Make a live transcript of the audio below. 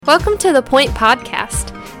Welcome to The Point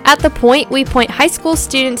Podcast. At The Point, we point high school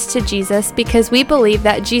students to Jesus because we believe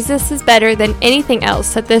that Jesus is better than anything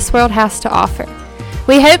else that this world has to offer.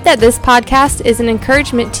 We hope that this podcast is an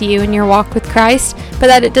encouragement to you in your walk with Christ, but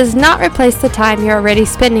that it does not replace the time you're already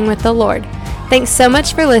spending with the Lord. Thanks so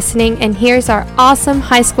much for listening, and here's our awesome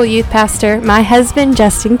high school youth pastor, my husband,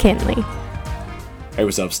 Justin Kinley. Hey,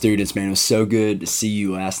 what's up, students? Man, it was so good to see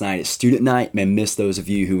you last night at student night. Man, missed those of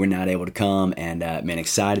you who were not able to come, and man,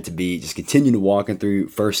 excited to be just continuing to walking through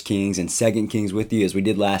 1 Kings and 2 Kings with you as we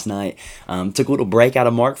did last night. Took a little break out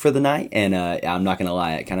of Mark for the night, and I'm not gonna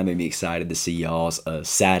lie, it kind of made me excited to see y'all's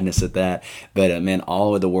sadness at that. But man,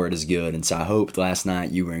 all of the word is good, and so I hope last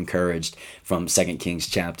night you were encouraged from 2 Kings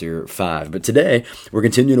chapter 5. But today we're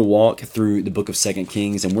continuing to walk through the book of 2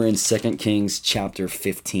 Kings, and we're in 2 Kings chapter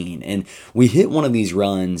 15, and we hit one of these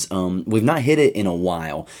runs. We've not hit it in a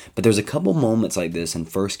while, but there's a couple moments like this in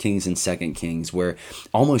 1 Kings and 2 Kings where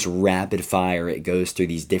almost rapid fire it goes through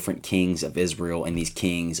these different kings of Israel and these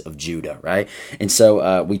kings of Judah, right? And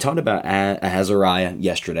so we talked about Azariah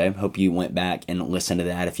yesterday. Hope you went back and listened to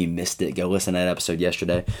that. If you missed it, go listen to that episode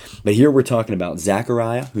yesterday. But here we're talking about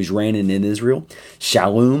Zechariah, who's reigning in Israel,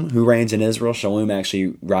 Shallum, who reigns in Israel. Shallum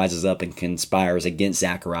actually rises up and conspires against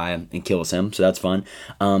Zechariah and kills him, so that's fun.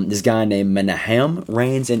 This guy named Menahem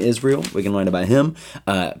reigns in Israel. We can learn about him.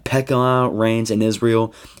 Pekah reigns in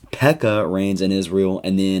Israel. Pekah reigns in Israel,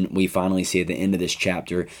 and then we finally see at the end of this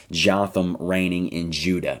chapter Jotham reigning in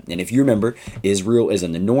Judah. And if you remember, Israel is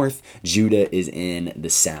in the north, Judah is in the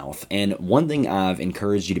south. And one thing I've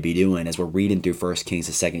encouraged you to be doing as we're reading through 1 Kings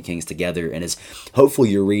and 2 Kings together, and as hopefully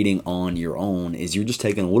you're reading on your own, is you're just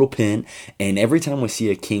taking a little pen, and every time we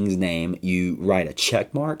see a king's name, you write a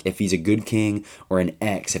check mark if he's a good king or an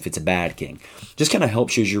X if it's a bad king. Just kind of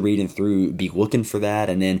helps you as you're reading through, be looking for that,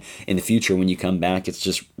 and then in the future when you come back, it's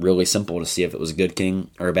just really simple to see if it was a good king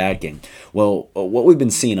or a bad king. Well, what we've been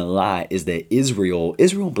seeing a lot is that Israel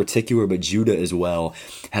in particular, but Judah as well,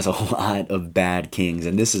 has a lot of bad kings,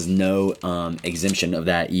 and this is no exemption of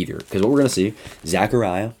that either. Because what we're going to see,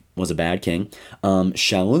 Zechariah was a bad king.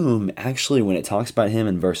 Shallum, actually, when it talks about him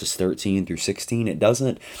in verses 13 through 16, it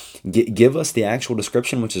doesn't give us the actual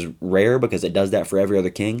description, which is rare because it does that for every other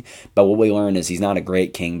king. But what we learn is he's not a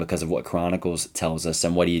great king because of what Chronicles tells us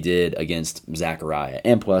and what he did against Zechariah.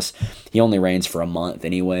 And plus, he only reigns for a month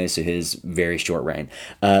anyway, so his very short reign.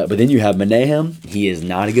 But then you have Menahem. He is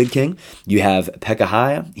not a good king. You have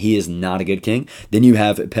Pekahiah. He is not a good king. Then you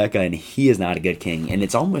have Pekah, and he is not a good king. And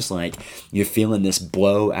it's almost like you're feeling this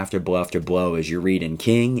blow after blow after blow as you're reading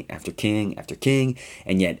king after king after king,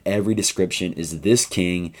 and yet every description is this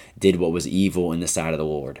king did what was evil in the sight of the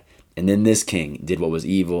Lord. And then this king did what was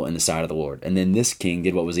evil in the sight of the Lord. And then this king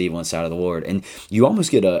did what was evil in the sight of the Lord. And you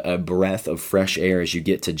almost get a breath of fresh air as you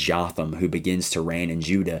get to Jotham, who begins to reign in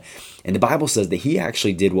Judah. And the Bible says that he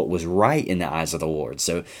actually did what was right in the eyes of the Lord.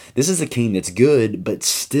 So this is a king that's good, but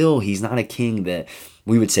still he's not a king that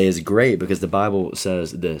we would say is great, because the Bible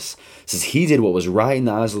says this. It says, he did what was right in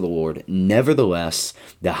the eyes of the Lord. Nevertheless,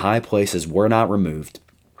 the high places were not removed,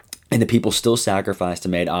 and the people still sacrificed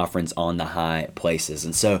and made offerings on the high places.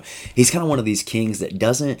 And so he's kind of one of these kings that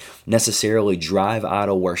doesn't necessarily drive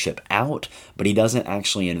idol worship out, but he doesn't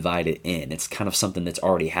actually invite it in. It's kind of something that's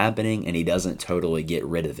already happening, and he doesn't totally get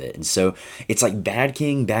rid of it. And so it's like bad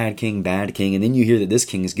king, bad king, bad king. And then you hear that this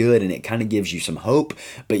king is good, and it kind of gives you some hope,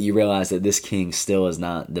 but you realize that this king still is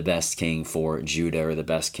not the best king for Judah or the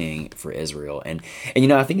best king for Israel. And you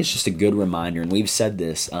know, I think it's just a good reminder, and we've said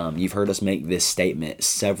this, you've heard us make this statement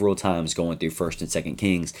several times going through 1 and 2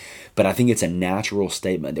 Kings, but I think it's a natural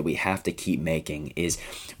statement that we have to keep making, is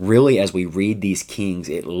really as we read these kings,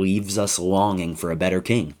 it leaves us longing for a better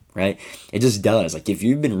king, right? It just does. Like if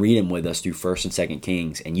you've been reading with us through 1 and 2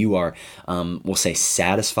 Kings and you are, we'll say,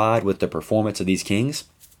 satisfied with the performance of these kings,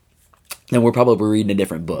 then we're probably reading a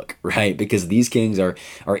different book, right? Because these kings are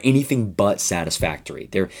anything but satisfactory.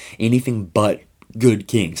 They're anything but good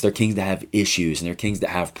kings. They're kings that have issues, and they're kings that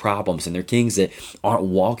have problems, and they're kings that aren't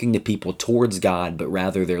walking the people towards God, but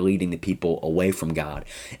rather they're leading the people away from God.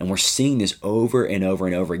 And we're seeing this over and over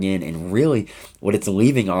and over again, and really what it's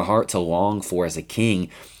leaving our heart to long for is a king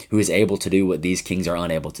who is able to do what these kings are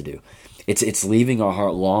unable to do. It's leaving our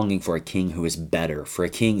heart longing for a king who is better, for a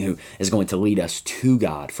king who is going to lead us to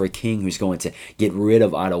God, for a king who's going to get rid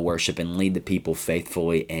of idol worship and lead the people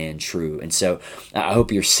faithfully and true. And so I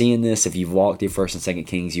hope you're seeing this. If you've walked through 1 and 2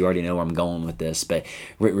 Kings, you already know where I'm going with this, but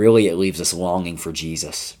really it leaves us longing for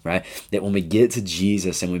Jesus, right? That when we get to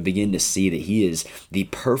Jesus and we begin to see that he is the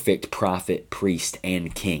perfect prophet, priest,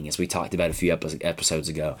 and king, as we talked about a few episodes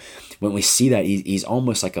ago, when we see that, he's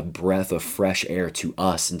almost like a breath of fresh air to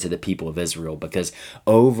us and to the people of Israel, because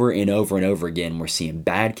over and over and over again, we're seeing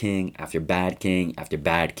bad king after bad king after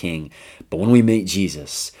bad king. But when we meet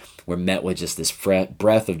Jesus, we're met with just this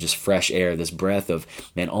breath of just fresh air, this breath of,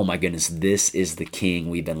 man, oh my goodness, this is the king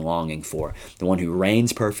we've been longing for. The one who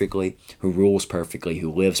reigns perfectly, who rules perfectly,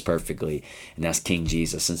 who lives perfectly, and that's King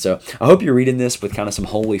Jesus. And so I hope you're reading this with kind of some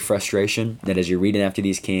holy frustration, that as you're reading after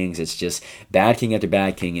these kings, it's just bad king after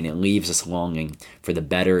bad king, and it leaves us longing for the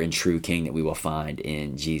better and true king that we will find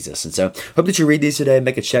in Jesus. And so hope that you read these today,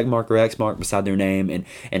 make a check mark or X mark beside their name,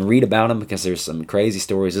 and read about them, because there's some crazy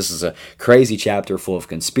stories. This is a crazy chapter full of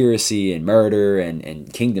conspiracy and murder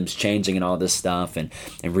and kingdoms changing and all this stuff, and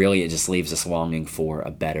really it just leaves us longing for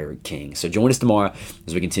a better king. So join us tomorrow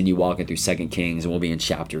as we continue walking through 2 Kings, and we'll be in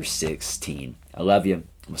chapter 16. I love you.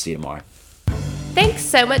 We'll see you tomorrow. Thanks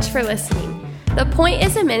so much for listening. The Point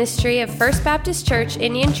is a ministry of First Baptist Church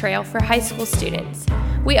Indian Trail for high school students.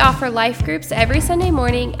 We offer life groups every Sunday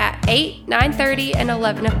morning at 8, 9:30, and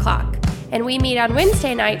 11 o'clock, and we meet on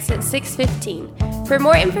Wednesday nights at 6:15. For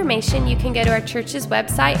more information, you can go to our church's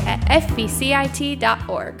website at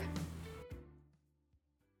fbcit.org.